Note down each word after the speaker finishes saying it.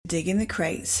Digging the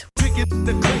Crates. Digging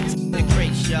the crates. The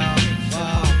crates, y'all.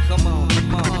 Wow, come on.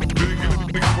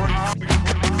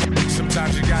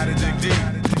 Sometimes you gotta dig deep.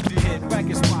 Hit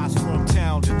record spots from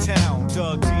town to town.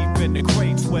 Dug deep in the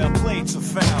crates where plates are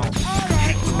found.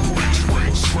 Hit the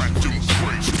crates, crack them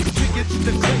crates. Digging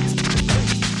the crates.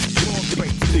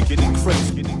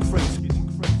 Digging the crates.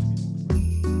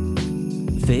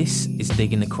 This is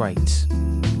Digging the Crates.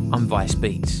 I'm Vice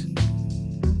Beats.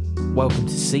 Welcome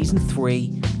to Season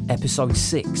 3, Episode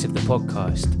 6 of the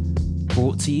podcast,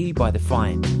 brought to you by The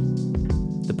Find.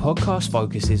 The podcast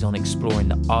focuses on exploring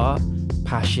the art,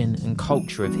 passion and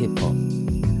culture of hip-hop,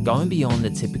 going beyond the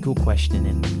typical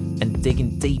questioning and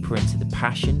digging deeper into the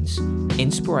passions,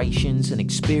 inspirations and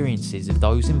experiences of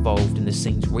those involved in the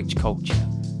scene's rich culture,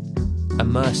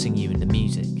 immersing you in the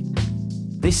music.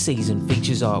 This season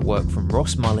features artwork from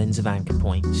Ross Mullins of Anchor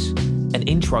Points, and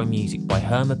intro music by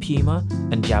Herma Puma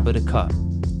and Jabba the Cut,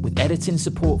 with editing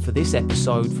support for this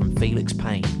episode from Felix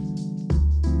Payne.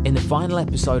 In the final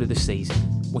episode of the season,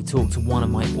 we talk to one of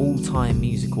my all-time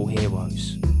musical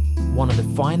heroes, one of the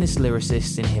finest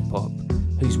lyricists in hip-hop,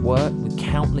 who's worked with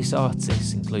countless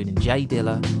artists including J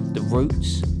Dilla, The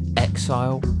Roots,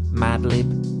 Exile,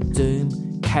 Madlib,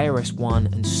 Doom, KRS-One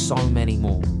and so many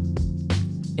more.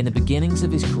 In the beginnings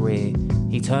of his career,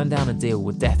 he turned down a deal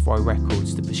with Death Row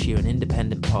Records to pursue an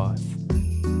independent path.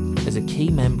 As a key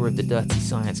member of the Dirty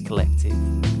Science Collective,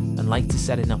 and later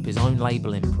setting up his own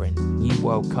label imprint, New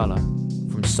World Colour,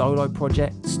 from solo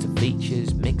projects to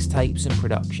features, mixtapes and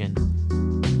production,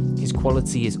 his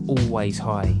quality is always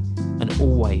high and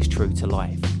always true to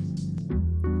life.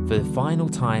 For the final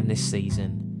time this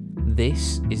season,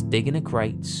 this is Digging the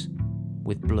Crates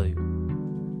with Blue.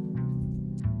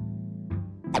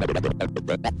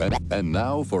 And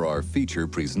now for our feature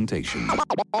presentation.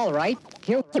 All right,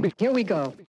 here we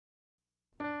go.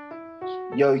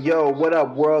 Yo, what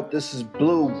up, world? This is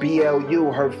Blue,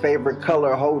 BLU, her favorite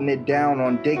color, holding it down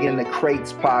on Digging the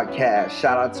Crates podcast.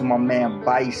 Shout out to my man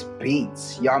Vice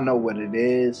Beats. Y'all know what it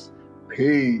is.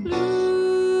 Peace.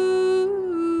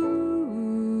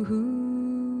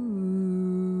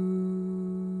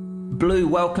 Blue,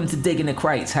 welcome to Digging the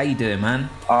Crates. How you doing, man?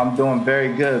 I'm doing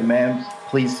very good, man.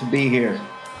 Pleased to be here.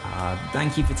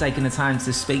 Thank you for taking the time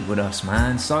to speak with us,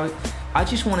 man. So, I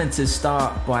just wanted to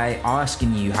start by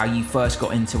asking you how you first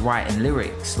got into writing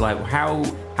lyrics. Like, how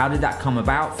did that come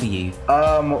about for you?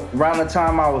 Around the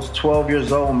time I was 12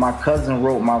 years old, my cousin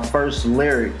wrote my first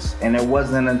lyrics, and it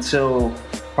wasn't until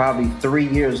probably 3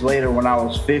 years later when I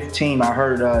was 15, I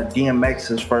heard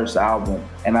DMX's first album,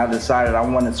 and I decided I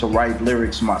wanted to write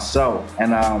lyrics myself.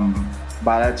 And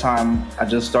by that time, I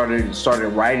just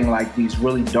started writing like these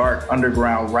really dark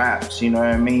underground raps, you know what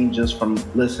I mean? Just from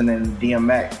listening to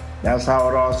DMX. That's how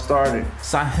it all started.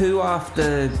 So who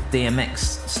after DMX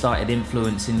started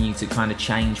influencing you to kind of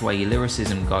change where your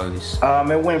lyricism goes?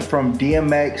 It went from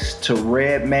DMX to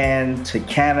Redman to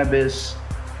Cannabis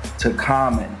to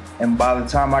Common. And by the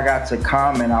time I got to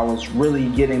Common, I was really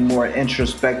getting more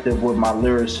introspective with my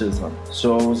lyricism.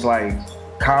 So it was like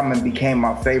Common became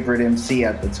my favorite MC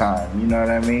at the time, you know what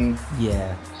I mean?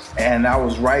 Yeah. And that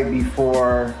was right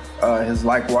before his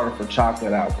Like Water for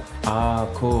Chocolate album. Ah,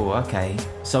 cool, okay.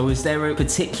 So is there a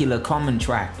particular Common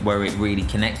track where it really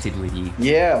connected with you?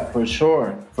 Yeah, for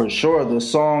sure. The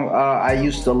song I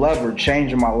Used to Love Her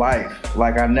changed my life.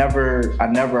 Like I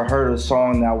never heard a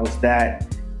song that was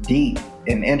that deep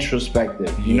and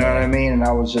introspective, you know what I mean? And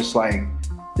I was just like,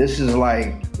 this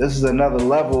is another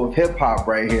level of hip hop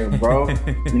right here, bro.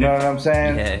 You know what I'm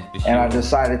saying? Yeah, for sure. And I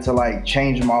decided to like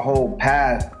change my whole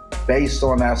path based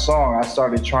on that song. I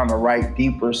started trying to write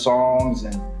deeper songs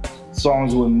and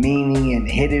songs with meaning and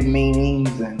hidden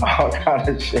meanings and all kind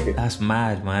of shit. That's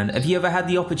mad, man. Have you ever had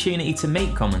the opportunity to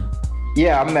meet Common?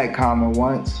 Yeah, I met Common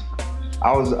once.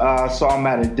 I saw him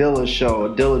at a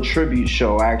Dilla tribute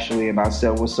show actually, and I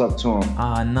said what's up to him.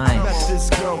 Ah, nice. I met this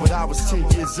girl when I was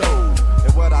 10 years old,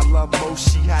 and what I love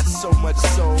most, she had so much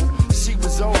soul. She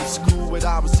was old school, and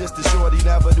I was just a shorty,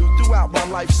 never knew. Throughout my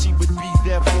life, she would be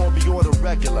there for me on the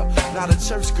regular. Not a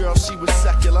church girl, she was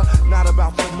secular, not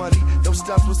about the money. Those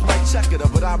stuff was my checker,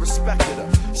 but I respected her.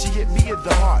 She hit me in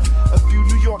the heart. A few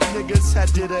New York niggas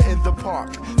had did her in the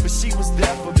park, but she was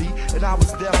there for me, and I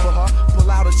was there for her.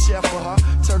 Pull out a chair for her,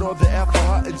 turn on the air for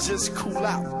her, and just cool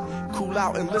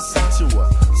out and listen to her.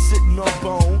 Sitting on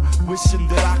bone, wishing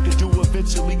that I could do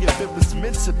eventually. If it was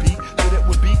meant to be, then it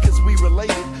would be, cause we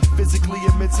related physically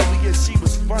and mentally, and she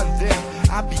was fun then.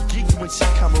 I be geeky when she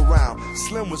come around.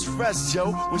 Slim was fresh,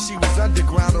 Joe, when she was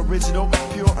underground, original,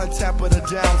 pure, untapped, but a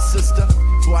down sister.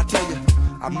 Boy, I tell you,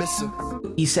 I miss her.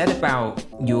 You said about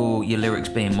your lyrics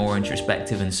being more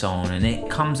introspective and so on, and it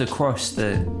comes across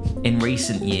that in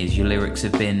recent years your lyrics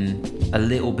have been a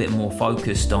little bit more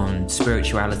focused on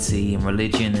spirituality and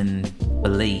religion and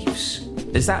beliefs.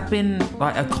 Has that been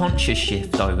like a conscious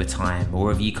shift over time, or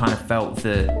have you kind of felt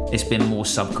that it's been more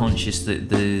subconscious, that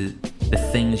the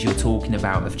things you're talking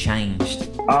about have changed?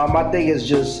 I think it's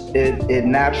just it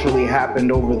naturally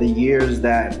happened over the years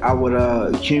that I would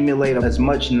accumulate as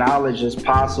much knowledge as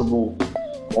possible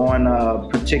on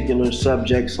particular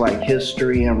subjects like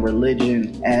history and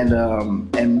religion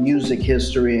and music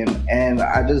history, and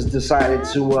I just decided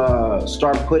to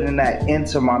start putting that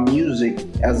into my music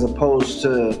as opposed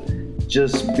to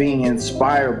just being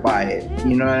inspired by it.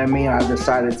 You know what I mean? I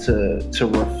decided to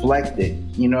reflect it.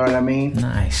 You know what I mean?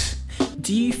 Nice.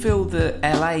 Do you feel that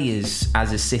LA is,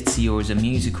 as a city or as a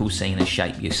musical scene, has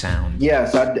shaped your sound?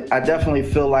 Yes, I definitely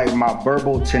feel like my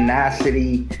verbal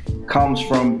tenacity comes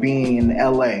from being in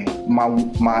LA.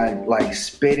 My like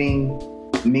spitting,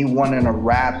 me wanting to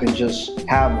rap and just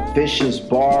have vicious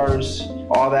bars,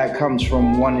 all that comes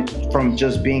from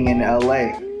just being in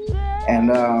LA.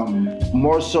 And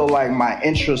more so like my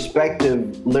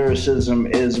introspective lyricism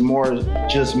is more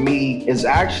just me, is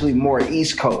actually more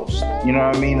East Coast. You know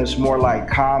what I mean? It's more like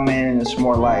Common, it's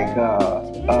more like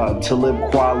Talib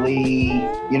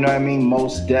Kweli, you know what I mean?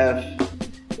 Mos Def.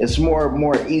 It's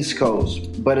more East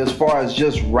Coast. But as far as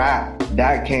just rap,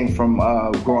 that came from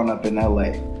growing up in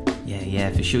LA.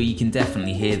 Yeah, for sure. You can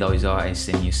definitely hear those artists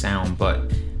in your sound,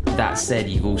 but that said,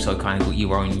 you've also kind of got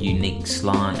your own unique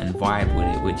slant and vibe with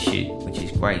it, which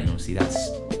is great. And obviously that's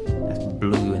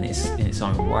blue in its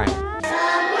own right.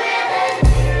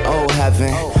 Oh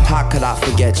heaven, how could I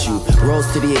forget you? Rose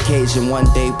to the occasion, one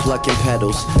day plucking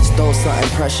petals. Stole something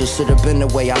precious, should have been the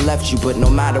way I left you. But no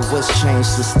matter what's changed,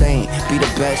 sustain, be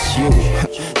the best you.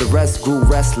 The rest grew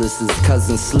restless as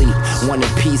cousins sleep. Wanted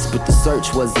peace, but the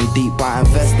search wasn't deep. I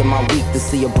invested my week to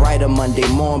see a brighter Monday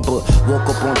morn, but woke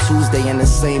up on Tuesday in the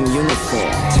same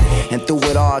uniform. And through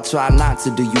it all, try not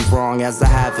to do you wrong, as I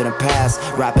have in the past.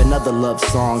 Rapping other love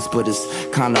songs, but it's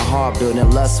kinda hard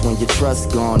building lust when your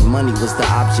trust gone. Money was the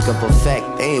object of effect,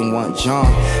 they ain't want John.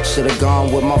 Should've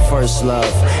gone with my first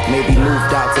love. Maybe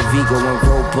moved out to Vigo and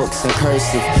wrote books in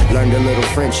cursive. Learned a little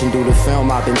French and do the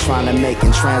film I've been trying to make,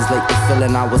 and translate the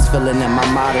feeling I was feeling in my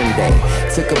modern day.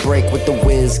 Took a break with the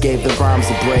whiz, gave the rhymes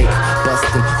a break.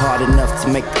 Busting hard enough to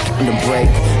make the break.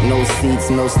 No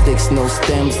seeds, no sticks, no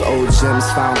stems. Old gems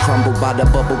found crumbled by the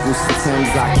bubble goose and Timbs.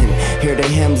 I can hear the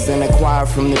hymns in the choir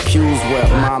from the pews where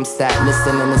mom sat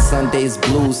listening to Sunday's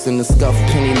blues and the scuffed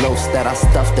penny loafs that I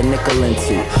stuffed a nickel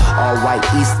into. All white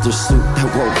Easter suit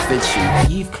that won't fit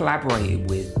you. You've collaborated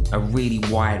with a really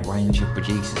wide range of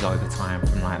producers over time,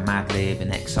 from like Madlib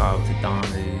and Exile to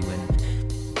Damu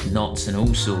and Knots and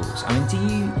all sorts. I mean,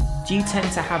 do you tend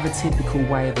to have a typical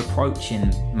way of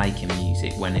approaching making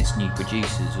music when it's new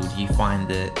producers, or do you find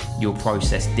that your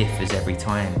process differs every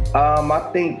time? I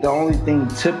think the only thing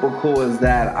typical is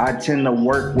that I tend to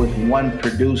work with one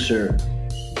producer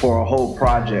for a whole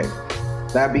project.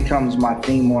 That becomes my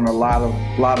theme on a lot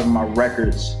of my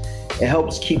records. It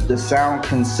helps keep the sound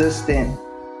consistent,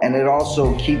 and it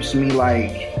also keeps me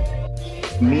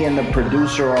and the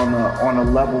producer on a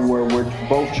level where we're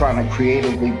both trying to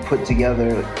creatively put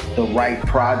together the right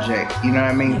project. You know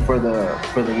what I mean, for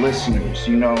the listeners.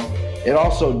 You know, it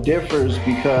also differs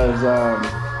because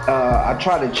I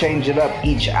try to change it up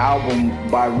each album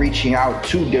by reaching out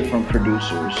to different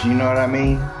producers. You know what I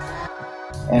mean?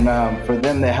 And for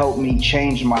them to help me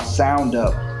change my sound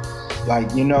up.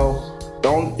 Like, you know, the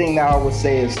only thing that I would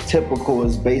say is typical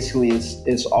is basically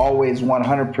it's always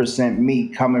 100% me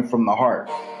coming from the heart.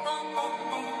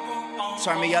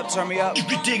 Turn me up. You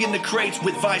could dig in the crates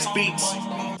with Vice Beats.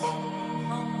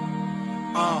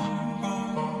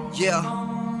 Yeah,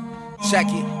 check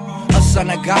it. A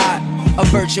son of God, a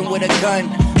virgin with a gun.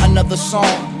 Another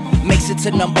song makes it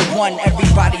to number one.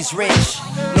 Everybody's rich,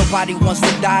 nobody wants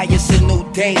to die. It's a new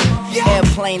day,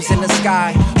 airplanes in the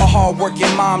sky. A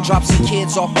hard-working mom drops her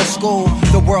kids off at school.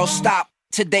 The world stopped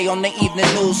today on the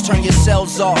evening news. Turn your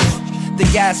cells off. The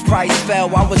gas price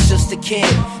fell, I was just a kid.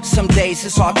 Some days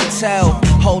it's hard to tell.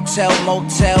 Hotel,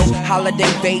 motel,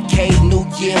 holiday, vacay, New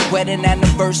Year, wedding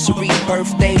anniversary,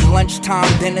 birthday, lunchtime,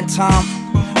 dinner time,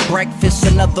 breakfast.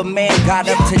 Another man got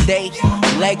up today,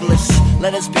 legless.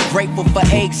 Let us be grateful for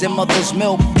eggs and mother's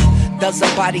milk. Does a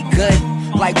body good,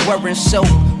 like wearing silk.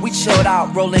 We chilled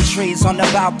out, rolling trees on the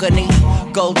balcony.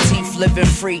 Gold teeth, living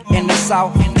free in the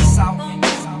south.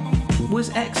 Was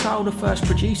Exile the first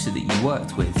producer that you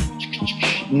worked with?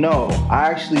 No, I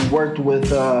actually worked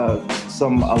with a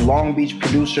Long Beach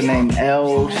producer named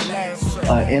Els.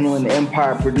 Inland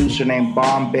Empire producer named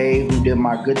Bombay, who did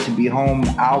my Good to Be Home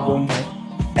album.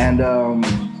 And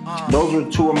those were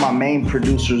two of my main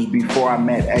producers before I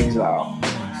met Exile.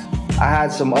 I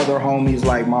had some other homies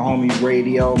like my homie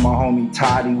Radio, my homie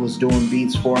Toddy was doing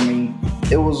beats for me.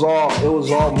 It was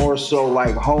all more so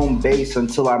like home base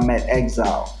until I met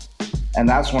Exile. And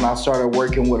that's when I started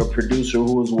working with a producer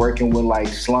who was working with like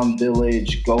Slum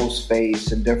Village,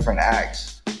 Ghostface, and different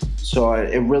acts. So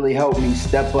it really helped me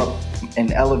step up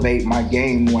and elevate my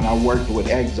game when I worked with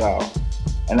Exile.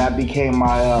 And that became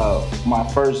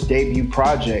my first debut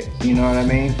project, you know what I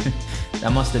mean?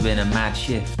 That must have been a mad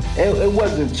shift. It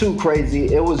wasn't too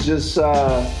crazy. It was just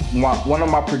one of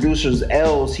my producers,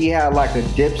 Els, he had like a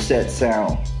Dipset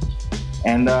sound.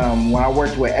 And when I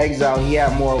worked with Exile, he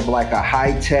had more of like a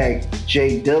high-tech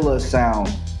J Dilla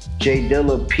sound. J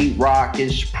Dilla, Pete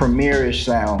Rock-ish, Premier-ish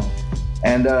sound.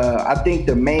 And I think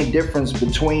the main difference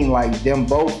between like them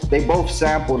both, they both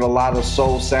sampled a lot of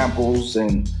soul samples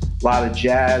and a lot of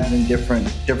jazz and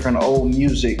different old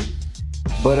music.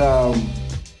 But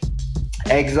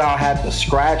Exile had the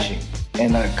scratching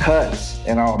and the cuts,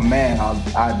 and oh man,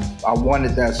 I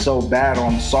wanted that so bad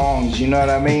on songs, you know what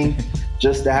I mean?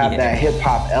 Just to have that hip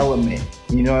hop element,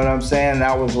 you know what I'm saying?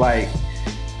 That was like,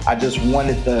 I just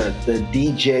wanted the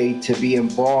DJ to be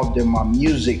involved in my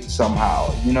music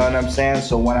somehow, you know what I'm saying?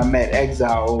 So when I met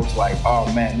Exile, it was like,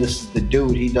 oh man, this is the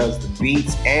dude. He does the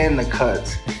beats and the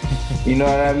cuts, you know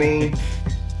what I mean?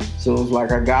 So it was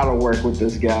like, I gotta work with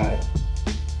this guy.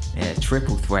 Yeah,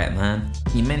 triple threat, man.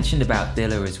 You mentioned about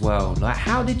Dilla as well. Like,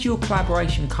 how did your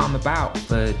collaboration come about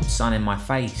for Sun in My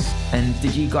Face? And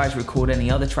did you guys record any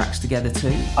other tracks together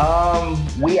too?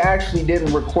 We actually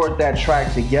didn't record that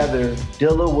track together.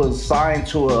 Dilla was signed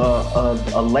to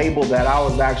a label that I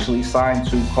was actually signed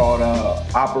to called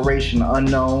Operation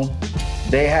Unknown.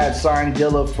 They had signed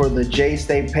Dilla for the J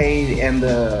Stay Paid and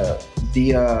the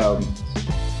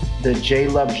J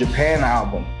Love Japan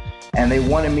album. And they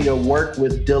wanted me to work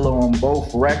with Dilla on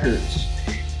both records.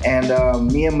 And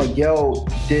me and Miguel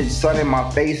did Sun in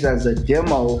My Face as a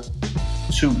demo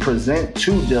to present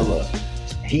to Dilla.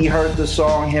 He heard the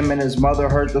song, him and his mother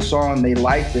heard the song, they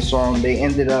liked the song. They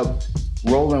ended up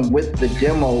rolling with the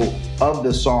demo of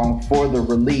the song for the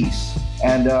release.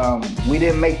 And we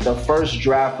didn't make the first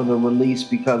draft of the release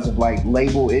because of like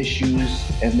label issues.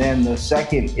 And then the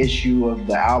second issue of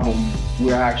the album,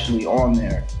 we're actually on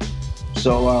there.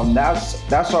 So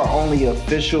that's our only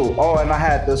official. Oh, and I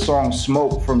had the song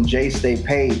Smoke from J Stay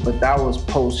Paid, but that was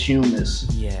posthumous.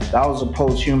 Yeah. That was a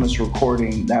posthumous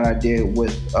recording that I did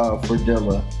with for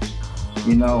Dilla,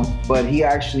 you know. But he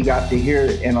actually got to hear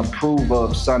it and approve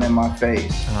of Sun in My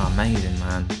Face. Oh, amazing,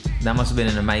 man. That must have been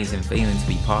an amazing feeling to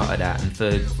be part of that and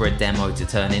for a demo to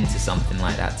turn into something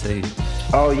like that too.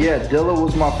 Oh yeah, Dilla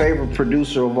was my favorite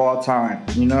producer of all time.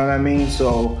 You know what I mean?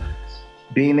 So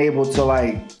being able to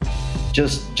like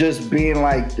just being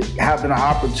like having an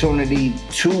opportunity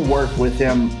to work with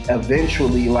him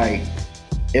eventually, like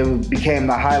it became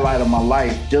the highlight of my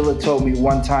life. Dilla told me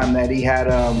one time that he had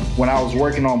when I was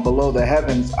working on Below the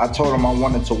Heavens, I told him I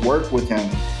wanted to work with him,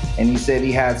 and he said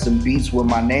he had some beats with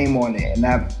my name on it, and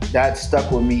that stuck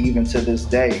with me even to this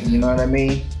day. You know what I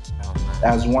mean?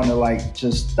 As one of like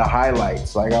just the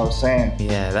highlights, like I was saying.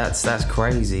 Yeah, that's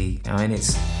crazy. I mean,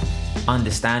 it's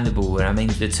understandable, and I mean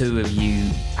the two of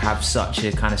you have such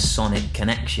a kind of sonic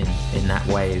connection in that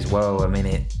way as well. I mean,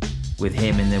 it with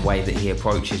him in the way that he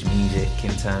approaches music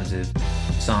in terms of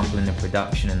sampling the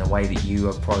production and the way that you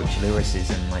approach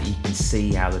lyricism, like you can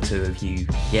see how the two of you,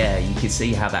 you could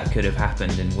see how that could have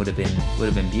happened and would have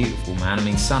been beautiful, man. I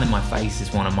mean, Sun in My Face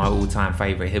is one of my all-time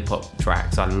favorite hip-hop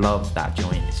tracks. I love that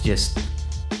joint.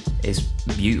 It's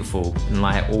beautiful, and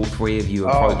like all three of you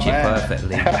approach it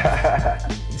perfectly.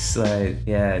 So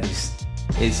yeah,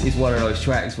 it's one of those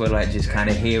tracks where like just kind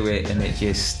of hear it and it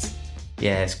just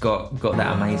it's got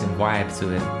that amazing vibe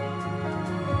to it.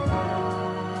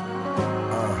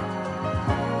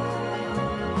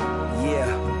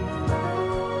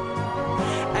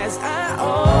 As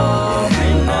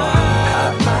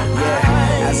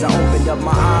I opened up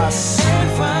my eyes and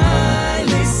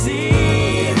finally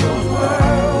see the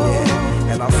world,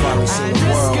 and I finally see the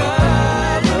world.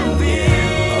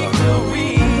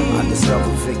 I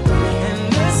discovered victory.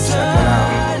 And the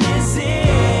sun is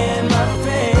in my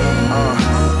face.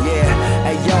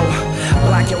 Hey yo,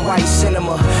 black and white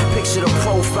cinema. Picture the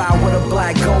profile with a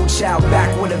black gold child, back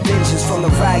with a vengeance, from the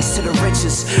rags to the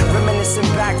riches. Reminiscing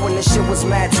back when the shit was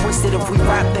mad twisted. If we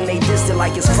rap, then they dissed it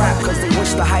like it's crap, cause they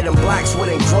wish the height of blacks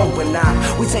wouldn't grow. But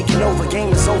nah, we taking over, game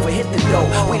is over but hit the dough.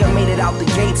 We done made it out the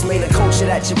gates, made a culture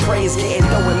that you praise. Getting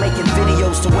dough and making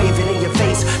videos to wave it in your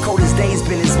face. Cold as days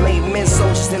been as made men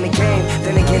soldiers in the game.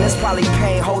 Then again, it's probably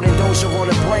pain holding Doja on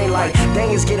the brain. Like,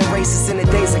 dang, it's getting racist in the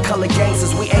days of color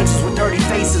gangsters. We angels with dirty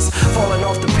faces, falling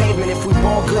off the pavement. If we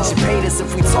ball good, you paid us.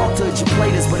 If we talk good, you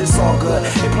played us, but it's all good.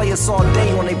 They play us all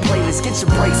day on they playlist. Get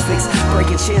your brakes fixed,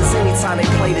 breaking chairs anytime they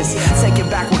play this. Take it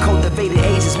back with cultivated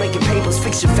ages, making papers,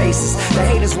 fix your faces. The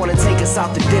haters wanna take us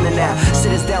out to dinner now.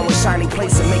 Sit us down with shiny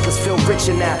plates and make us feel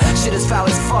richer now. Shit is foul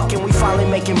as fuck and we finally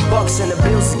making bucks and the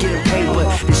bills is getting paid, but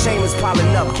the shame is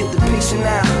piling up. Get the picture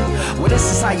now? Well,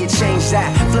 this is how you change that.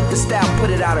 Flip the style, put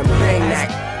it out and bang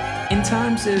that. In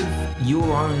terms of your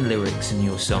own lyrics and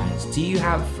your songs, do you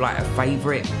have like a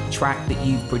favourite track that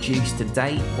you've produced to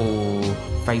date or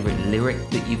favourite lyric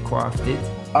that you've crafted?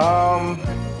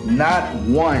 Not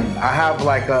one.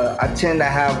 I tend to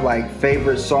have like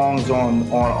favorite songs on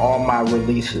all my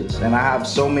releases, and I have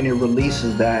so many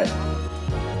releases that,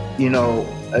 you know,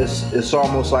 it's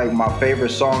almost like my favorite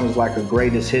song is like a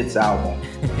greatest hits album.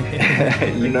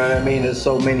 You know what I mean? There's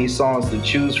so many songs to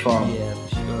choose from. Yeah,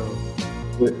 for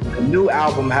sure. The new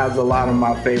album has a lot of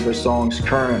my favorite songs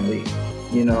currently,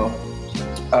 you know,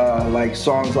 like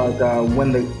songs like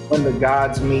When the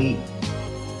Gods Meet,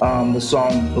 the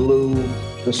song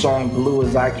Blue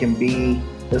as I Can Be.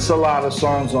 There's a lot of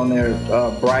songs on there,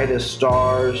 Brightest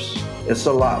Stars. It's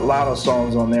a lot of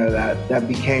songs on there that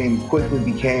quickly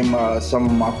became some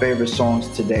of my favorite songs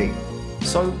to date.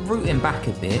 So rooting back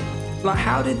a bit, like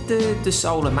how did the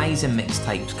Soul Amazing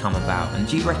mixtapes come about, and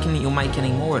do you reckon that you'll make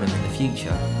any more of them in the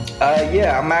future?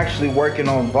 Yeah, I'm actually working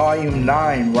on Volume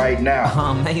 9 right now.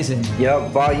 Oh, amazing.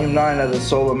 Yep, Volume 9 of the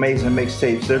Soul Amazing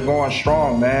mixtapes. They're going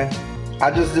strong, man. I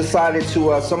just decided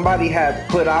to, somebody had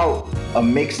put out a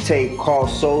mixtape called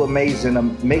Soul Amazing, a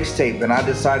mixtape, and I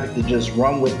decided to just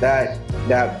run with that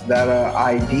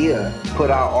idea, put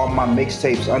out all my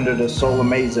mixtapes under the Soul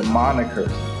Amazing moniker.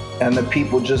 And the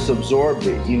people just absorbed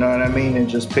it, you know what I mean, and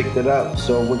just picked it up.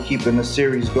 So we're keeping the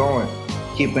series going,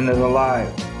 keeping it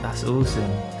alive. That's awesome.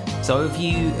 So have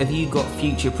you got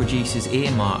future producers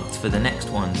earmarked for the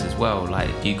next ones as well? Like,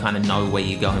 do you kind of know where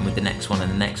you're going with the next one and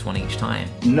the next one each time?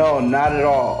 No, not at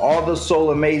all. All the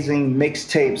Soul Amazing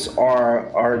mixtapes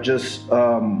are just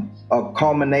a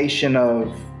culmination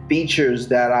of features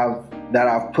that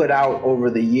I've put out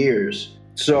over the years.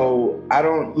 So I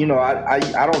don't, you know, I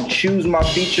don't choose my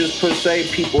features per se.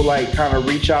 People like kind of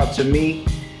reach out to me,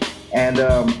 and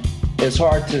it's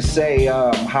hard to say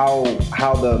how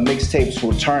the mixtapes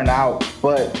will turn out,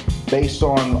 but based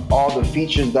on all the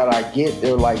features that I get,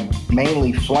 they're like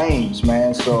mainly flames,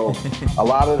 man. So a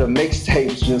lot of the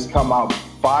mixtapes just come out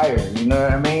fire, you know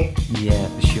what I mean? Yeah,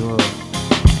 for sure.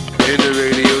 In the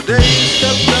radio days,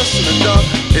 kept us in the dark.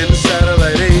 In the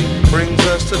satellite age, brings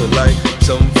us to the light.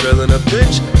 Some feeling a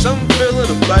pinch, some feeling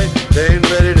a bite. They ain't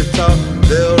ready to talk,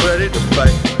 they're ready to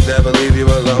fight. Never leave you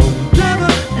alone. Never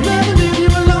leave you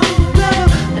alone.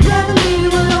 Never leave you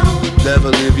alone.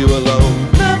 Never leave you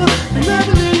alone. Never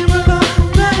leave you alone.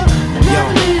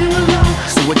 Never leave you alone.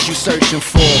 So what you searching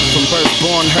for? From birth,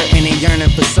 born, hurting and yearning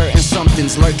for certain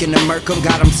somethings. Lurking to murk 'em,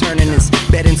 got 'em turning his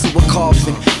bed into a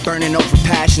coffin. Burning over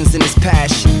passions in his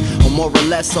passion, or more or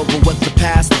less over what the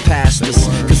past passed us.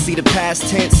 Cause see the past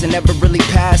tense, it never really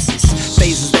passes.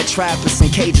 Phases that trap us in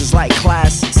cages like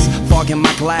classics. Fogging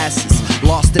my glasses,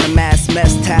 lost in a mass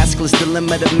mess. Taskless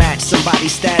dilemma to match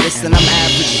somebody's status, and I'm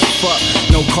average as fuck.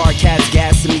 No car cats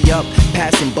gassing me up,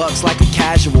 passing bucks like a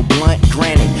casual blunt.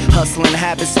 Granted, hustling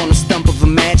habits on the stump of a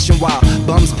mansion, while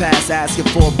bums pass asking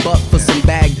for a buck for some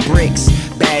bag bricks.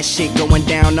 Bad shit going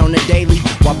down on the daily,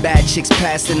 while bad chicks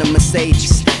passing the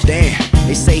Mercedes. Damn,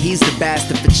 they say he's the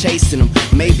bastard for chasing them.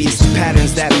 Maybe it's the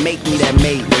patterns that make me that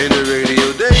mate. In the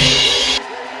radio days.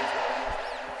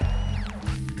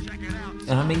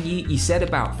 And I mean, you said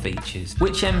about features.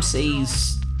 Which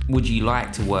MCs would you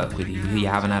like to work with who you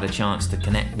haven't had a chance to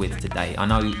connect with today? I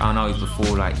know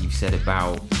before, like you said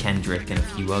about Kendrick and a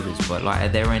few others, but like, are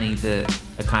there any that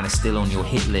are kind of still on your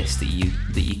hit list that you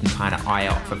can kind of eye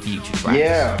up for future tracks?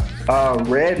 Yeah,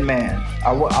 Redman.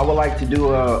 I would like to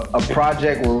do a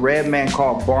project with Redman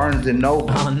called Barnes and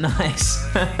Noble. Oh, nice.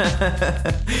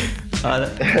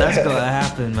 That's gotta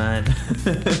happen, man.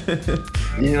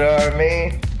 You know what I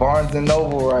mean? Barnes and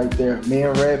Noble right there. Me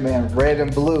and Redman, red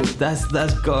and blue. That's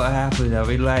gotta happen. I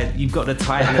mean, like, you've got the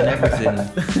title and everything.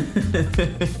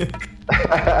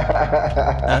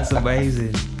 That's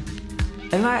amazing.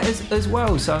 And like as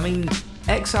well, so I mean,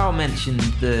 Exile mentioned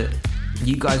that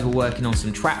you guys were working on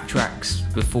some trap tracks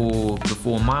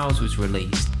before Miles was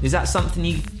released. Is that something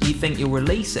you think you'll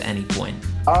release at any point?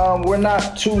 We're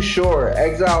not too sure.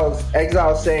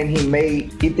 Exile's saying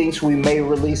he thinks we may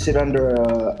release it under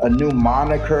a new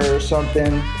moniker or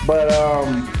something. But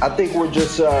I think we're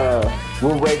just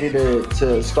we're ready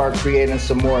to start creating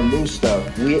some more new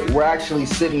stuff. We're actually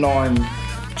sitting on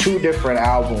 2 different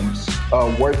albums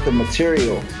worth of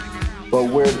material. But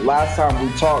last time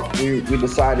we talked, we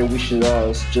decided we should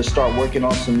just start working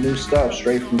on some new stuff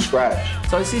straight from scratch.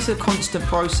 So is this a constant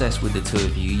process with the two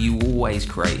of you? You always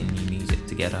creating new music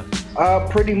together?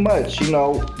 Pretty much. A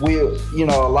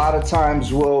lot of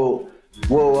times we'll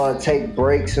take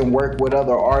breaks and work with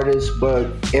other artists, but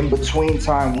in between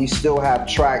time we still have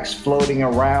tracks floating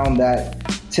around that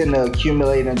tend to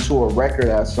accumulate into a record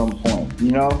at some point,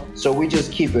 So we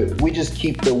just keep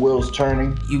the wheels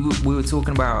turning. We were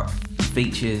talking about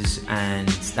features and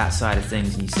that side of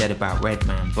things, and you said about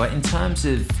Redman, but in terms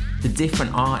of the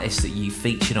different artists that you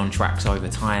featured on tracks over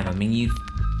time, I mean, you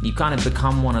kind of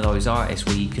become one of those artists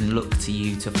where you can look to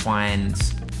you to find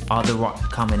other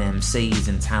upcoming MCs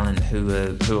and talent who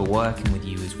are working with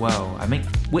you as well. I mean,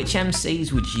 which MCs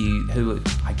who are,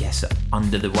 I guess,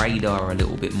 under the radar a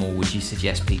little bit more, would you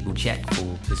suggest people check for?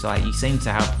 Because you seem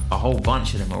to have a whole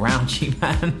bunch of them around you,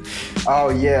 man. Oh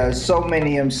yeah, so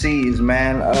many MCs,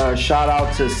 man. Shout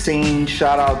out to Scene,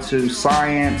 shout out to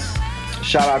Science,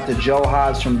 shout out to Joe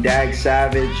Haas from Dag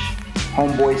Savage.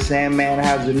 Homeboy Sandman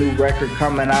has a new record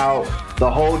coming out. The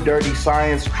whole Dirty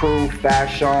Science crew,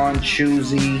 Fashion,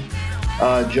 Choosy,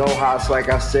 Joe Haas, like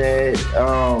I said.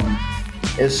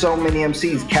 It's so many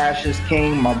MCs. Cassius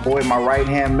King, my boy, my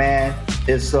right-hand man.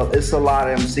 It's a lot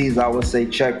of MCs I would say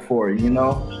check for,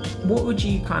 What would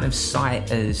you kind of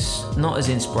cite as, not as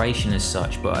inspiration as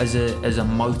such, but as a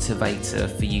motivator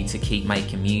for you to keep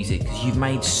making music? Because you've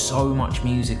made so much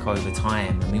music over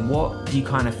time. I mean, what do you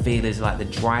kind of feel is like the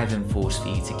driving force for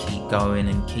you to keep going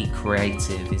and keep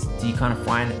creative? Do you kind of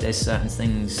find that there's certain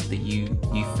things that you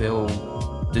feel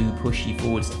do push you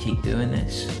forwards to keep doing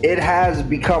this? It has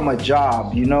become a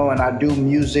job, and I do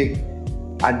music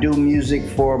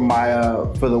for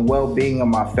for the well-being of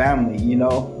my family,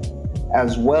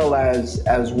 as well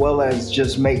as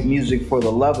just make music for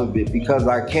the love of it, because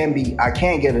I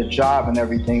can't get a job and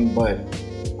everything, but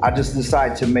I just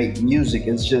decide to make music.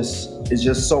 It's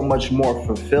just so much more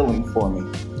fulfilling for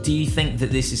me. Do you think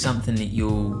that this is something that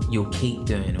you'll keep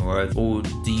doing, or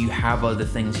do you have other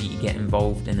things that you get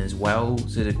involved in as well,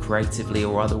 sort of creatively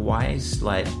or otherwise?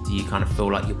 Like, do you kind of feel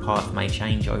like your path may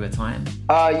change over time?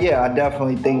 Yeah, I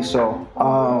definitely think so.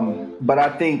 But I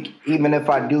think even if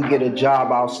I do get a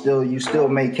job, you still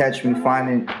may catch me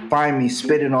find me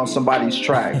spitting on somebody's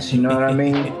tracks. You know what I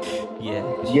mean? Yeah.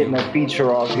 Getting a feature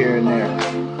off here and there.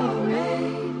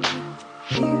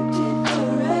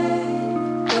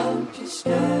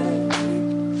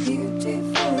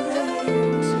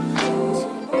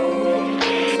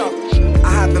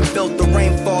 Felt the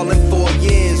rain falling for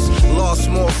years. Lost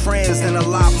more friends and a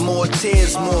lot more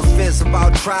tears. More fears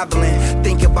about traveling.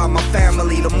 Think about my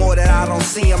family. The more that I don't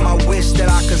see them, I wish that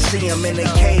I could see them in a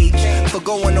cage. For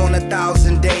going on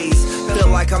 1,000 days. Feel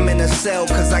like I'm in a cell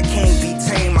cause I can't be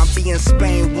tame. I'll be in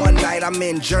Spain one night, I'm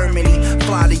in Germany.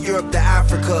 Fly to Europe to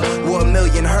Africa, where 1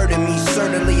 million hurting me.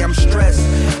 Certainly I'm stressed,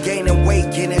 gaining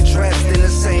weight, getting dressed in the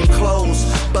same clothes,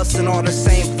 busting all the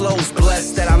same flows.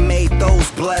 Blessed that I made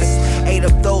those blessed. Ate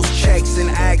up those checks and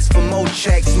asked for more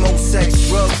checks. More sex,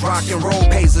 drugs, rock and roll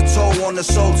pays a toll on the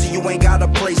soul till you ain't got a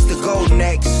place to go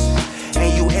next.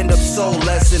 And you end up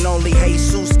soulless, and only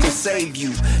Jesus can save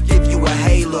you, give you a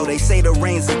halo. They say the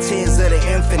rains of tears of the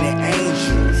infinite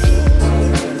angels.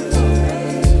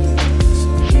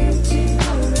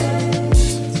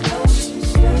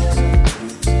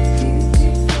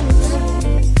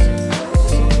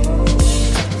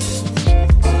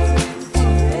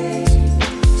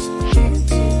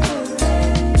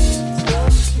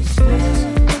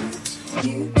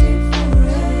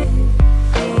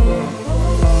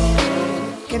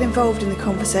 Involved in the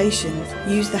conversation,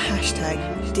 use the hashtag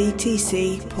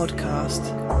DTCpodcast.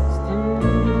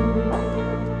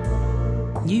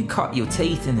 You cut your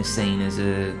teeth in the scene as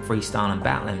a freestyle and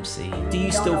battle MC. Do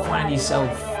you still find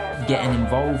yourself getting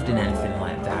involved in anything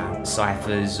like that?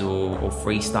 Cyphers or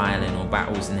freestyling or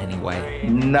battles in any way?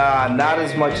 Nah, not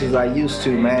as much as I used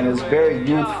to, man. It's very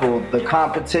youthful. The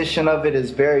competition of it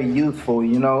is very youthful,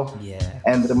 Yeah.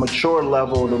 And the mature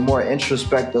level, the more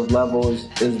introspective level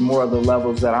is more of the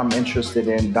levels that I'm interested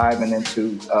in diving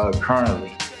into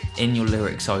currently. In your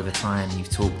lyrics over time,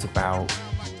 you've talked about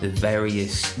the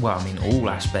various, all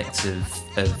aspects of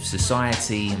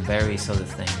society and various other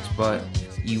things. But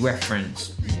you reference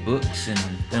books and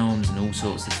films and all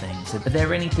sorts of things. Are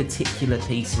there any particular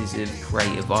pieces of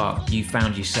creative art you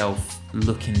found yourself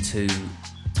looking to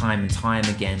time and time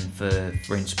again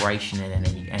for inspiration in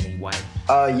any way?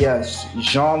 Yes,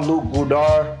 Jean-Luc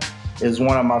Godard is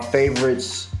one of my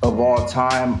favorites of all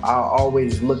time. I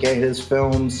always look at his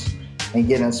films and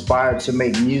get inspired to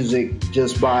make music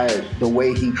just by the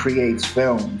way he creates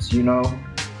films, you know?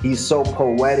 He's so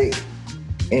poetic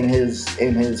in his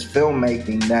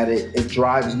filmmaking that it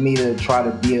drives me to try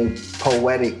to be a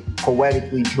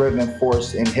poetically driven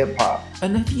force in hip-hop.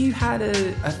 And have you had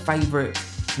a favorite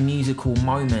musical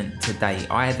moment to date,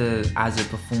 either as a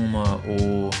performer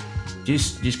or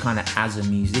just kind of as a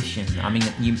musician? I mean,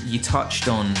 you touched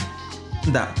on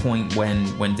that point when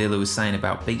Dilla was saying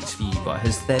about beats for you, but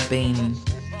has there been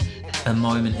a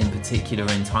moment in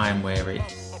particular in time where it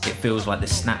feels like the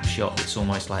snapshot that's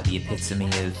almost like the epitome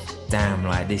of, damn,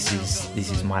 like this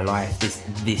is my life,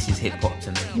 this is hip-hop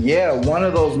to me? Yeah, one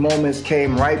of those moments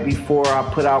came right before I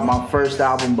put out my first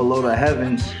album, Below the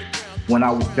Heavens, when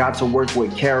I got to work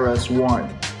with KRS-One.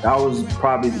 That was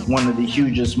probably one of the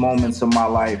hugest moments of my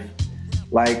life.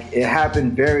 Like, it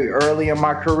happened very early in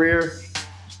my career,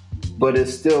 but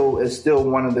it's still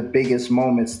one of the biggest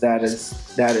moments that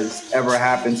has ever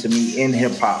happened to me in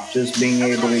hip hop. Just being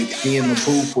able to be in the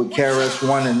booth with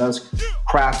KRS-One and us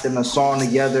crafting a song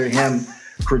together, him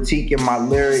critiquing my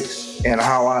lyrics and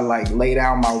how I like lay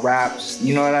down my raps.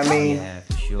 You know what I mean? Yeah,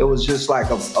 for sure. It was just like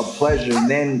a pleasure.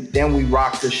 And then we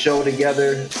rocked the show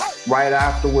together. Right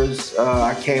afterwards,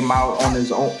 I came out on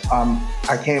his own.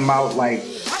 I came out like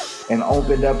and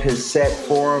opened up his set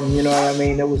for him. You know what I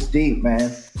mean? It was deep,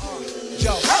 man.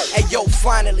 Yo, hey yo,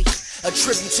 finally, a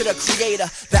tribute to the creator,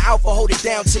 the alpha, hold it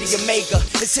down to the omega.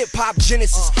 It's hip-hop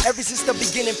genesis, ever since the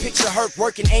beginning. Picture Herc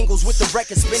working angles with the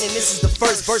record spinning. This is the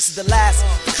first verse of the last.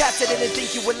 The cats that didn't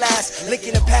think you would last,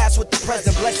 linking the past with the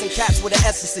present, blessing cats with the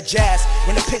essence of jazz.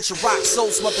 In a pinch of rock, soul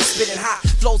smoking, spitting hot,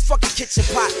 flows fucking kitchen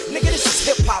pot. Nigga, this is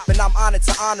hip-hop and I'm honored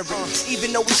to honor it.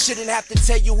 Even though we shouldn't have to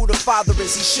tell you who the father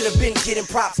is, he should have been getting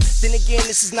props. Then again,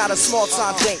 this is not a small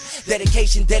time thing.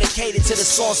 Dedication dedicated to the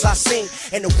songs I sing,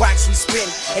 and the wax we spin,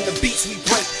 and the beats we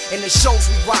break, and the shows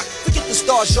we rock. Forget the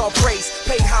stars y'all praise.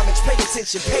 Pay homage, pay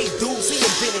attention, pay dues. He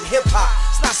invented hip-hop.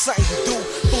 It's not something you do,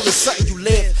 fool, it's something you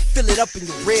live. Fill it up in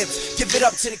your ribs. Give it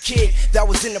up to the kid that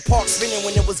was in the park spinning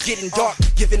when it was getting dark.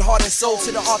 Giving heart and soul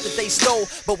to the art that they stole,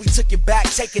 but we took it back,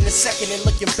 taking a second and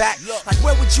looking back. Like,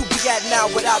 where would you be at now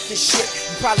without this shit?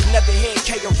 You probably never heard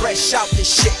KRS shout this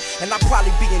shit, and I'd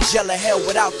probably be in jail or hell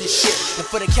without this shit. And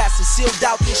for the cats that sealed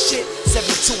out this shit,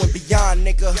 72 and beyond,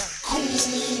 nigga. Cool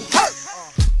hurt.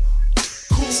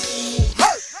 Cool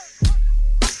hurt.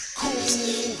 Cool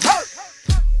hurt.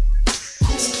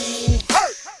 Cool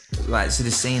hurt. Like, so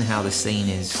seeing how the scene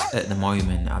is at the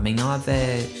moment, I mean, are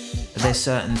there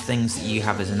certain things that you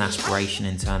have as an aspiration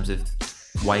in terms of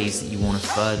ways that you want to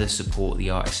further support the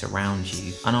artists around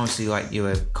you? And obviously, like,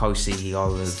 you're a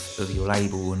co-CEO of your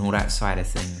label and all that side of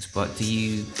things, but do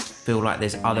you feel like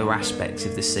there's other aspects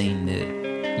of the scene that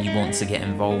you want to get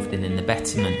involved in the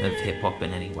betterment of hip-hop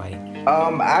in any way?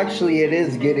 Actually, it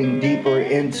is getting deeper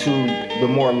into the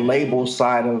more label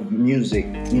side of music.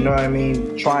 You know what I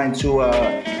mean? Trying to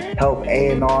help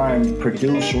A&R and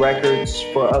produce records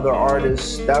for other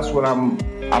artists. That's what I'm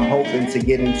hoping to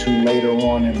get into later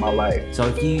on in my life. So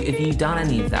have you done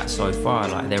any of that so far?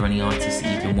 Like, are there any artists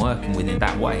that you've been working with in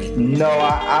that way? No,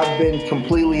 I've been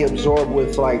completely absorbed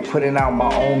with like putting out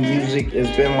my own music.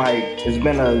 It's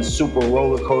been a super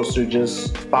roller coaster,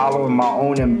 just following my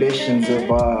own ambitions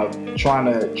of trying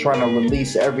to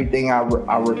release everything I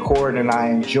record and I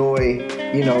enjoy.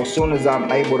 You know, as soon as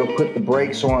I'm able to put the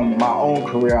brakes on my own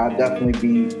career,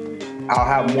 I'll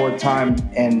have more time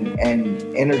and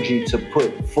energy to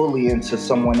put fully into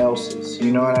someone else's.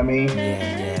 You know what I mean?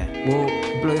 Yeah. Well,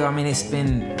 Blue, I mean, it's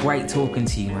been great talking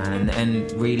to you, man,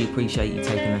 and really appreciate you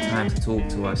taking the time to talk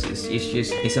to us.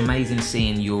 It's amazing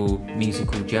seeing your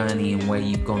musical journey and where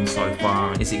you've gone so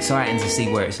far. It's exciting to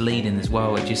see where it's leading as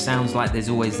well. It just sounds like there's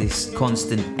always this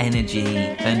constant energy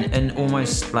and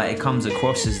almost like it comes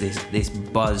across as this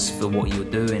buzz for what you're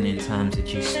doing in terms of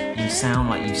just, you sound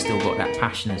like you've still got that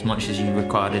passion. As much as you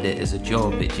regarded it as a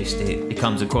job, it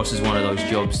comes across as one of those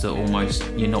jobs that almost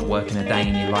you're not working a day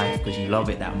in your life because you love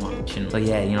it that much. And so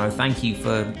yeah, you know, thank you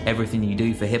for everything you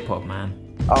do for hip-hop, man.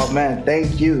 Oh man,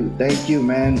 thank you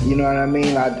man. You know what I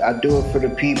mean? I do it for the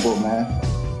people, man.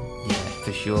 Yeah,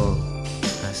 for sure.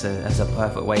 That's a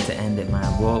perfect way to end it,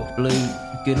 man. Well, Blue,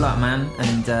 good luck, man,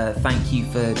 and thank you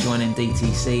for joining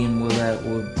DTC, and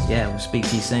we'll speak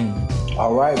to you soon.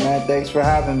 All right, man, thanks for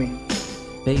having me.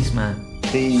 Peace, man.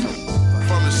 Peace.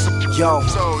 Yo,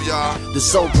 the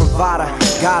soul provider,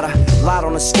 got a lot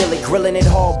on the skillet, grilling it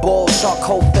hard boiled,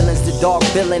 charcoal fillings, the dark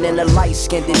villain and the light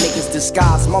skinned niggas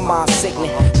disguise. My mind sickening,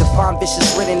 define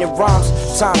vicious written in rhymes.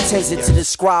 Time tends it to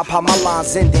describe how my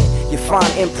lines ending. You find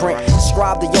imprint,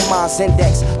 inscribed to your mind's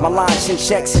index. My line chin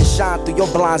checks and shine through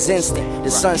your blind's instant. The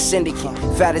sun syndicate,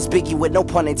 fat as Biggie with no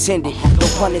pun intended. No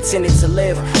pun intended to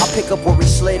live. I pick up where we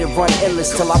slid and run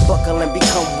endless till I buckle and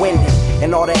become winded.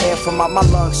 And all the air from out my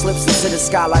lungs slips into the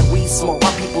sky like weed smoke.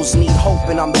 My peoples need hope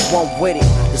and I'm the one with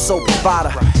it. The soul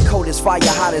provider, cold as fire,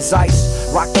 hot as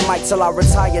ice. Rock the mic till I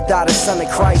retire, die the son of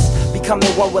Christ. Becoming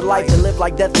one with life and live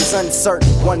like death is uncertain.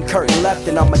 One curtain left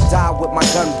and I'ma die with my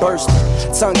gun bursting.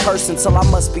 Tongue cursing till I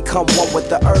must become one with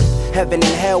the earth. Heaven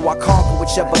and hell, I conquer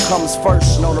whichever comes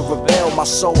first. Known to rebel, my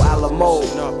soul Alamo.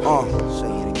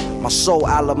 My soul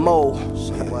Alamo.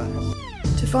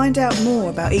 To find out more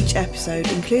about each episode,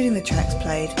 including the tracks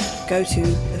played, go to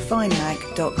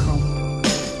thefinemag.com.